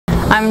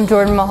I'm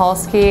Jordan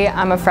Michalski.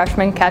 I'm a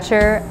freshman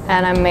catcher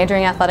and I'm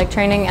majoring in athletic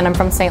training and I'm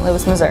from St.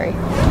 Louis, Missouri.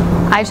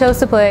 I chose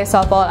to play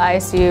softball at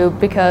ISU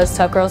because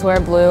tough girls wear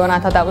blue and I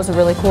thought that was a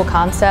really cool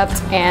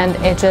concept and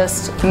it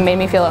just made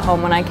me feel at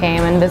home when I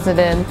came and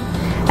visited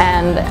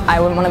and I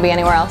wouldn't want to be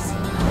anywhere else.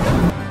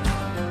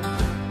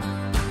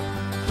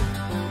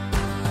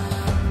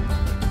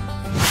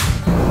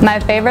 My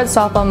favorite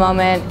softball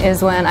moment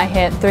is when I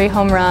hit 3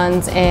 home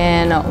runs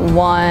in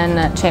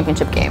one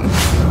championship game.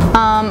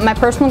 My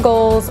personal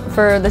goals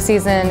for the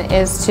season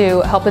is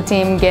to help the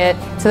team get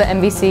to the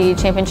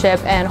MVC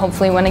championship and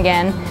hopefully win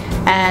again,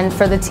 and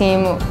for the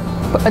team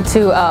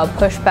to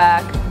push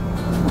back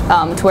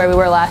to where we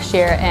were last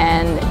year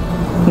and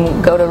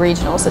go to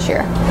regionals this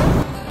year.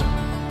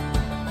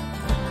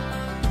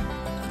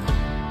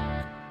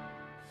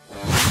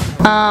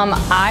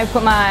 I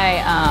put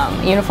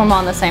my uniform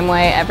on the same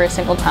way every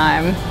single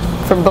time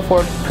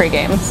before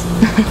pre-games.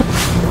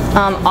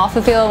 Off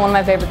the field, one of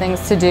my favorite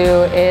things to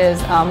do is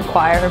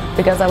choir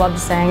because I love to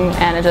sing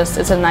and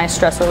it's a nice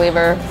stress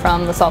reliever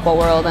from the softball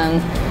world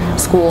and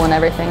school and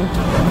everything.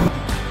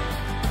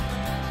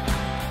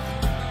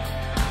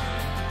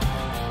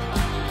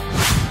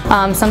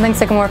 Something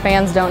Sycamore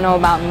fans don't know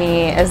about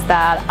me is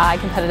that I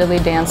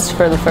competitively danced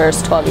for the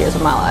first 12 years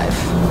of my life.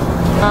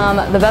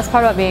 The best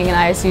part about being an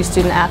ISU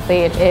student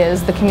athlete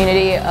is the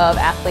community of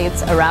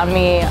athletes around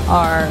me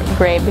are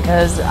great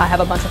because I have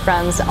a bunch of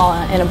friends in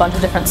a bunch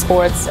of different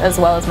sports as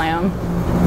well as my own.